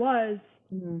where I was.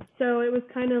 So it was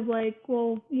kind of like,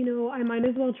 well, you know, I might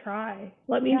as well try.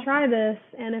 Let me try this,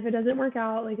 and if it doesn't work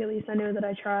out, like at least I know that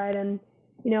I tried. And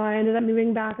you know, I ended up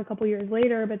moving back a couple years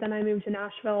later, but then I moved to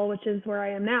Nashville, which is where I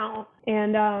am now.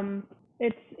 And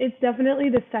it's definitely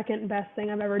the second best thing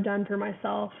I've ever done for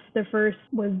myself. The first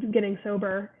was getting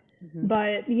sober.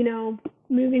 But, you know,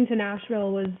 moving to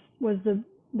Nashville was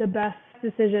the best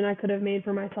decision I could have made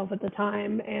for myself at the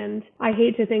time. And I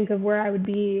hate to think of where I would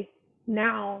be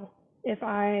now if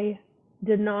I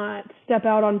did not step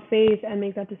out on faith and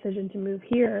make that decision to move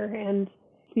here. And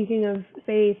speaking of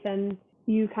faith and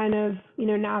you kind of, you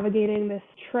know, navigating this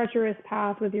treacherous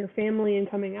path with your family and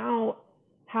coming out,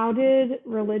 how did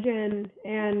religion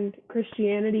and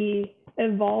Christianity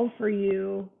evolve for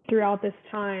you throughout this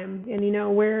time? And, you know,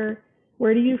 where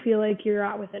do you feel like you're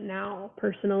at with it now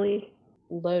personally?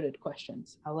 Loaded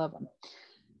questions. I love them.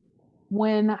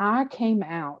 When I came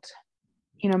out,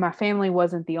 my family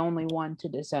wasn't the only one to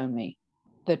disown me.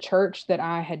 The church that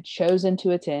I had chosen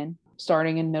to attend,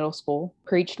 starting in middle school,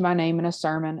 preached my name in a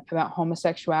sermon about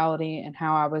homosexuality and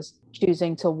how I was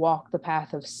choosing to walk the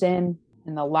path of sin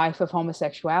and the life of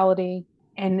homosexuality.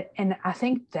 And I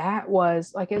think that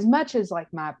was like, as much as like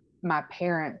my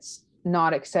parents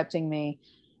not accepting me,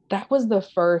 that was the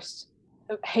first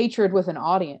hatred with an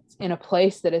audience in a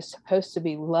place that is supposed to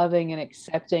be loving and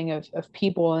accepting of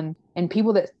people and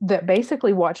people that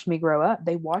basically watched me grow up.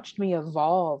 They watched me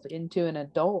evolve into an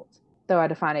adult, though I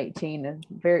define 18 as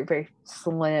very, very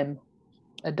slim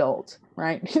adult,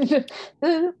 right?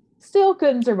 Still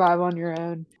couldn't survive on your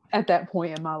own at that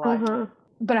point in my life.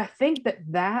 But I think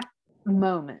that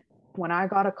moment when I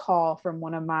got a call from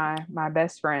one of my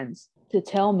best friends to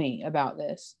tell me about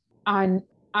this,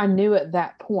 I knew at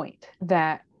that point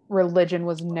that religion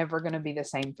was never going to be the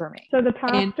same for me. So the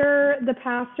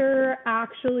pastor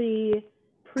actually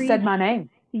preached said my name,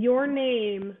 your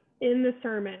name in the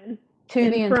sermon to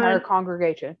the entire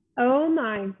congregation. Oh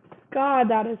my God,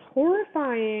 that is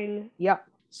horrifying. Yep.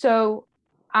 So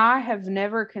I have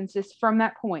never from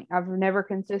that point, I've never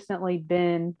consistently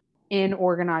been in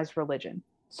organized religion.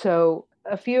 So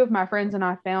a few of my friends and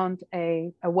I found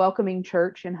a welcoming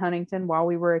church in Huntington while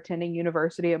we were attending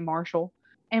university at Marshall.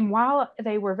 And while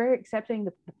they were very accepting,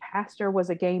 the pastor was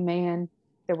a gay man.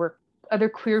 There were other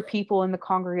queer people in the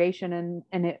congregation,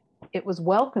 and it was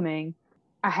welcoming.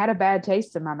 I had a bad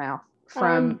taste in my mouth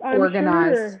from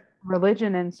organized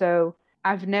religion. And so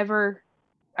I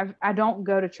don't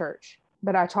go to church,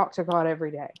 but I talk to God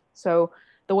every day. So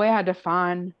the way I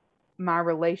define my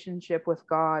relationship with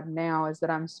God now is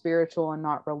that I'm spiritual and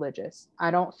not religious.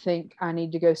 I don't think I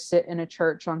need to go sit in a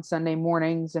church on Sunday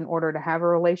mornings in order to have a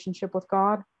relationship with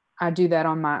God. I do that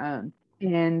on my own.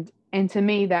 And to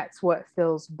me, that's what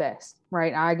feels best,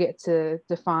 right? I get to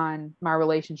define my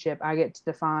relationship. I get to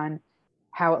define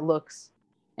how it looks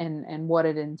and what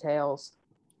it entails.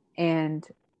 And,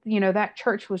 that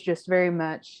church was just very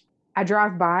much, I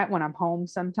drive by it when I'm home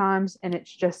sometimes, and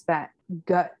it's just that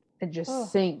gut. It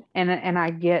just sinks, and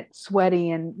I get sweaty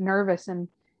and nervous, and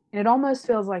it almost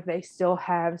feels like they still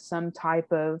have some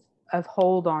type of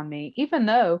hold on me, even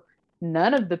though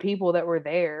none of the people that were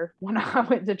there when I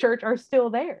went to church are still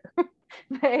there.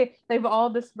 They've all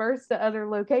dispersed to other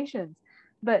locations.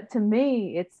 But to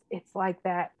me, it's like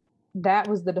that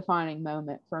was the defining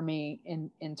moment for me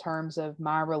in terms of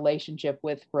my relationship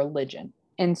with religion.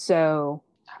 And so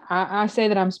I say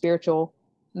that I'm spiritual,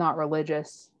 not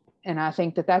religious. And I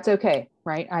think that that's okay,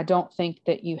 right? I don't think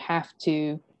that you have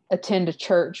to attend a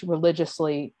church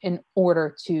religiously in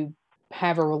order to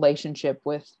have a relationship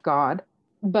with God.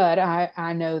 But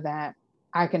I know that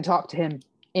I can talk to him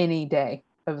any day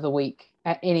of the week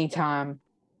at any time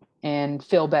and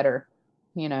feel better.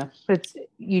 It's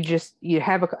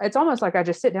it's almost like I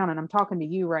just sit down and I'm talking to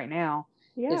you right now.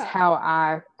 Yeah. Is how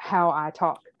I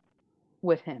talk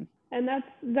with him. And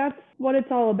that's what it's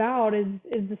all about is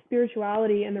the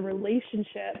spirituality and the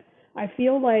relationship. I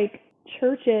feel like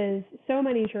churches, so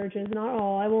many churches, not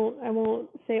all, I won't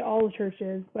say all the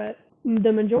churches, but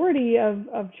the majority of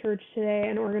church today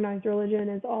and organized religion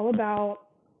is all about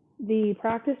the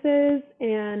practices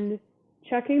and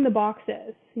checking the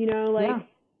boxes. Yeah.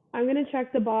 I'm going to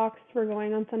check the box for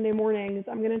going on Sunday mornings.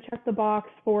 I'm going to check the box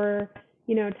for,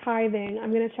 tithing.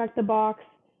 I'm going to check the box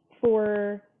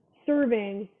for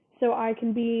serving, so I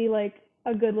can be like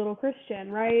a good little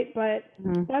Christian, right? But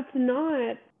that's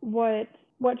not what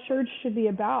church should be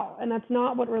about, and that's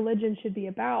not what religion should be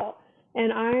about.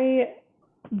 And I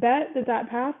bet that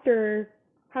pastor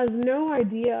has no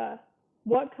idea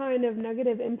what kind of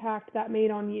negative impact that made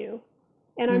on you.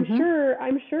 And I'm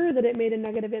sure that it made a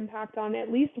negative impact on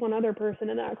at least one other person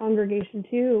in that congregation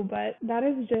too, but that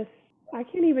is just, I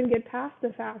can't even get past the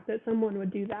fact that someone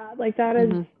would do that. Like that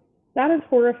is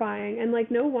horrifying. And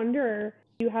like, no wonder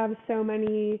you have so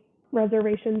many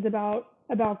reservations about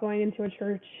going into a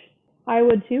church. I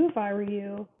would too if I were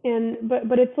you. And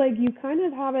but it's like you kind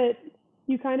of have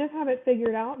it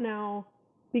figured out now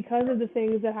because of the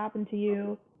things that happened to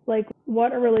you, like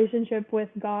what a relationship with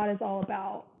God is all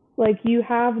about. Like you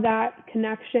have that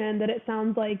connection that it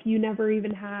sounds like you never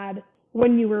even had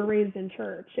when you were raised in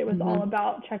church. It was all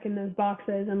about checking those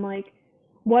boxes and like,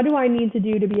 what do I need to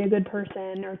do to be a good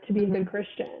person or to be a good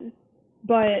Christian?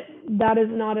 But that is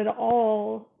not at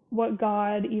all what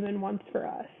God even wants for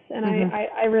us. And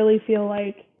I really feel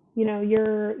like,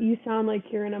 you sound like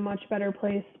you're in a much better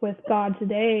place with God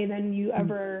today than you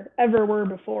ever were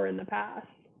before in the past.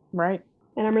 Right.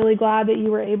 And I'm really glad that you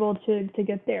were able to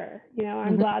get there.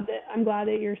 I'm glad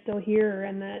that you're still here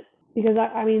and that Because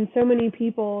I mean, so many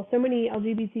people, so many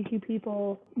LGBTQ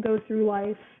people go through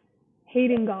life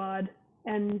hating God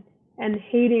and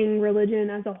hating religion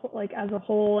as a as a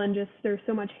whole, and just there's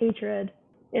so much hatred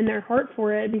in their heart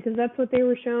for it because that's what they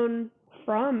were shown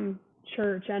from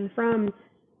church and from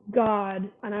God.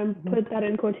 And I'm put that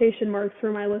in quotation marks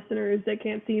for my listeners that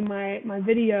can't see my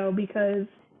video, because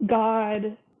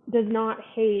God does not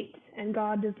hate, and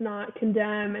God does not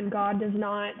condemn, and God is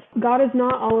not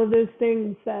all of those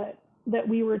things that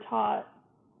we were taught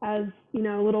as, you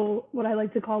know, little, what I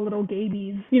like to call little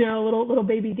gabies, you know, little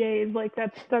baby gays. Like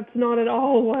that's not at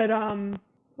all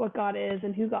what God is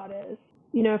and who God is.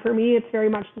 You know, for me, it's very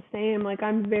much the same. Like,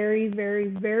 I'm very, very,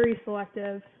 very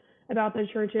selective about the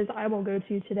churches I will go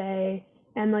to today,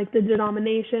 and like the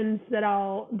denominations that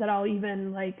I'll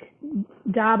even like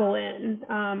dabble in.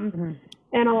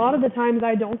 And a lot of the times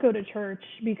I don't go to church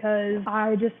because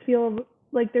I just feel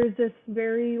like there's this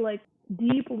very like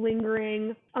deep,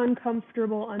 lingering,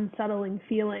 uncomfortable, unsettling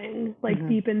feeling like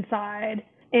deep inside.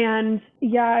 And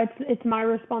yeah, it's my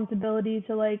responsibility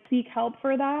to like seek help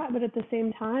for that, but at the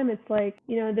same time, it's like,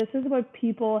 you know, this is what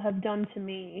people have done to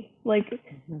me, like,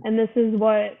 and this is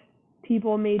what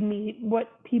people made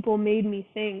me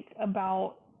think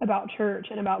about church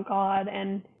and about God.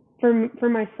 And for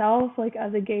myself, like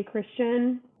as a gay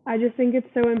Christian, I just think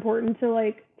it's so important to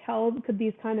like tell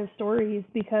these kind of stories,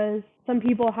 because some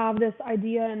people have this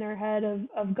idea in their head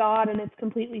of God, and it's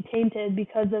completely tainted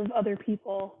because of other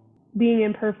people being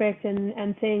imperfect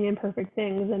and saying imperfect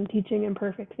things and teaching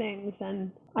imperfect things.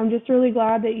 And I'm just really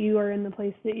glad that you are in the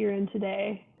place that you're in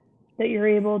today, that you're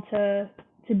able to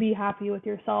be happy with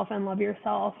yourself and love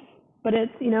yourself. But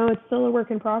it's, you know, it's still a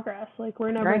work in progress. Like,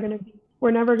 we're never going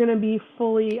to be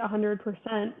fully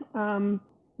 100%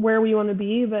 where we want to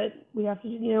be, but we have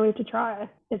to try.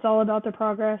 It's all about the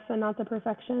progress and not the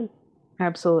perfection.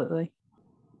 Absolutely.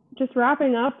 Just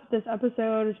wrapping up this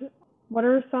episode, what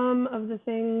are some of the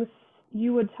things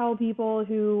you would tell people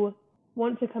who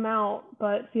want to come out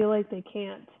but feel like they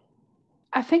can't?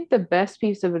 I think the best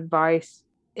piece of advice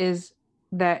is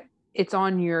that it's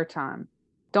on your time.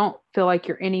 Don't feel like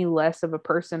you're any less of a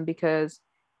person because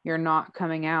you're not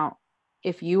coming out.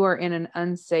 If you are in an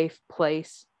unsafe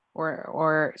place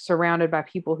or surrounded by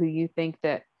people who you think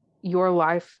that your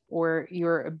life or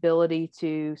your ability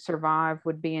to survive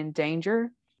would be in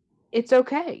danger, it's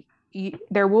okay.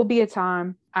 There will be a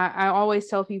time. I always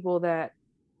tell people that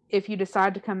if you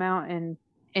decide to come out and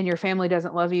your family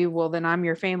doesn't love you, well, then I'm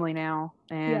your family now.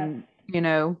 And, you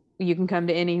know, you can come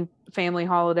to any family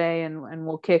holiday and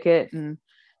we'll kick it and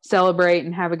celebrate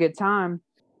and have a good time.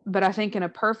 But I think in a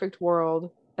perfect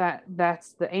world,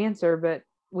 that's the answer. But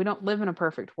we don't live in a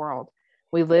perfect world.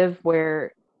 We live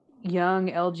where young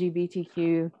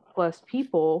LGBTQ plus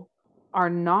people are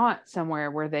not somewhere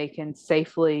where they can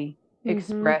safely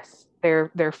express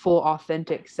their full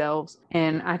authentic selves.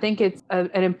 And I think it's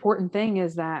an important thing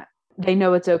is that they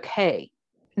know it's okay.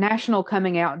 National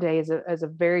Coming Out Day is a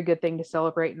very good thing to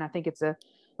celebrate. And I think it's a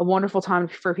wonderful time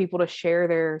for people to share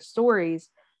their stories.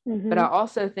 But I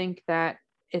also think that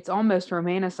it's almost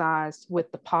romanticized with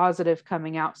the positive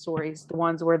coming out stories, the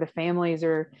ones where the families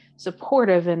are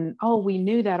supportive and, oh, we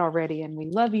knew that already and we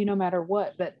love you no matter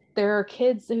what. But there are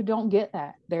kids who don't get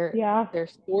that. Their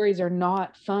stories are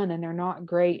not fun and they're not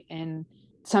great. And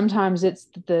sometimes it's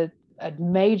a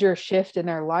major shift in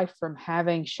their life from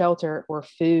having shelter or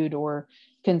food or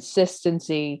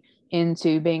consistency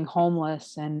into being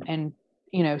homeless and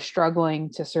you know, struggling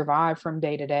to survive from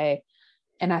day to day.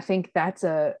 And I think that's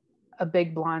a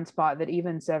big blind spot that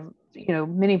even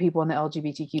many people in the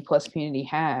LGBTQ plus community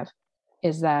have,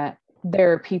 is that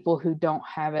there are people who don't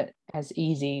have it as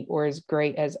easy or as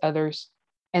great as others.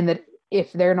 And that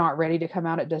if they're not ready to come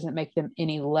out, it doesn't make them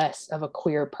any less of a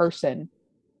queer person.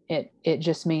 It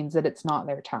just means that it's not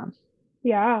their time.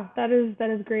 Yeah, that is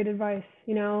great advice.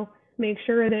 You know, make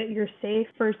sure that you're safe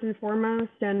first and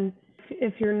foremost. And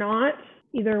if you're not,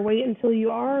 either wait until you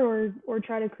are or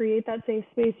try to create that safe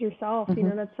space yourself. You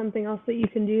know, that's something else that you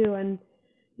can do. And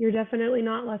you're definitely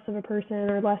not less of a person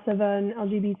or less of an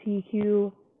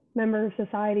LGBTQ member of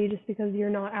society just because you're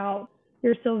not out.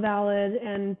 You're still valid,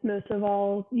 and most of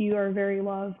all, you are very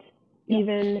loved,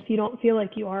 even if you don't feel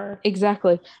like you are.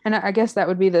 Exactly. And I guess that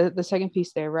would be the second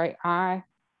piece there, right? I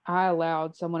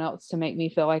allowed someone else to make me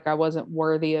feel like I wasn't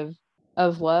worthy of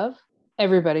love.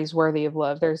 Everybody's worthy of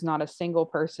love. There's not a single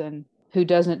person who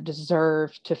doesn't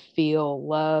deserve to feel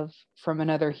love from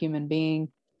another human being.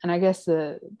 And I guess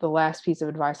the last piece of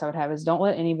advice I would have is don't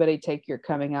let anybody take your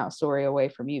coming out story away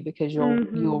from you, because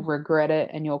you'll regret it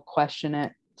and you'll question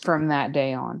it from that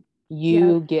day on.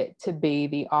 You get to be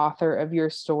the author of your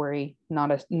story,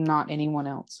 not anyone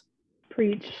else.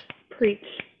 Preach, preach.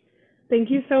 Thank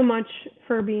you so much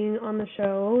for being on the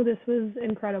show. This was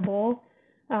incredible.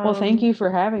 Well, thank you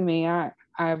for having me.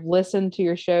 I've listened to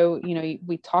your show. You know,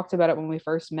 we talked about it when we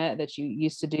first met, that you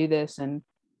used to do this, and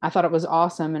I thought it was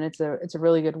awesome. And it's a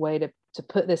really good way to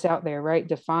put this out there, right?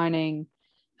 Defining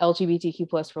LGBTQ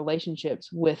plus relationships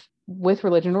with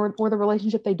religion, or the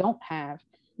relationship they don't have,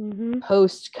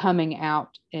 post coming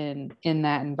out in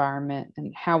that environment,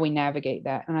 and how we navigate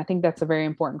that. And I think that's a very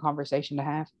important conversation to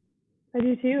have. I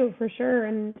do too, for sure.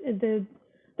 And the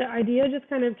idea just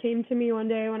kind of came to me one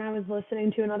day when I was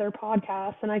listening to another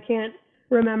podcast, and I can't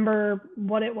remember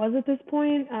what it was at this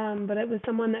point, but it was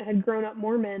someone that had grown up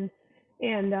Mormon,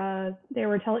 and they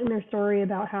were telling their story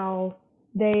about how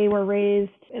they were raised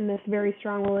in this very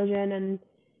strong religion, and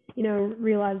you know,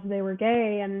 realized they were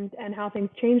gay, and how things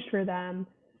changed for them.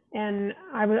 And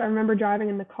I remember driving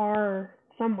in the car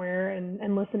somewhere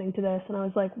and listening to this, and I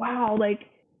was like, wow, like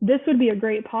this would be a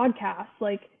great podcast,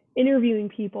 like interviewing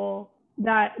people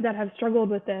that have struggled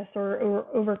with this or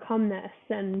overcome this.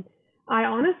 And I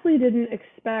honestly didn't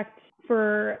expect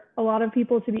for a lot of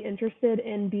people to be interested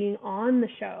in being on the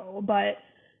show, but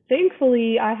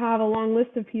thankfully I have a long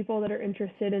list of people that are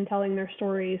interested in telling their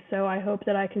stories. So I hope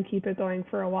that I can keep it going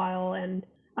for a while, and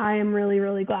I am really,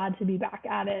 really glad to be back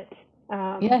at it.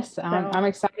 Yes, I'm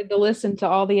excited to listen to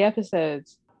all the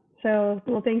episodes. So,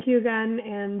 well, thank you again,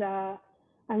 and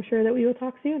I'm sure that we will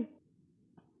talk soon.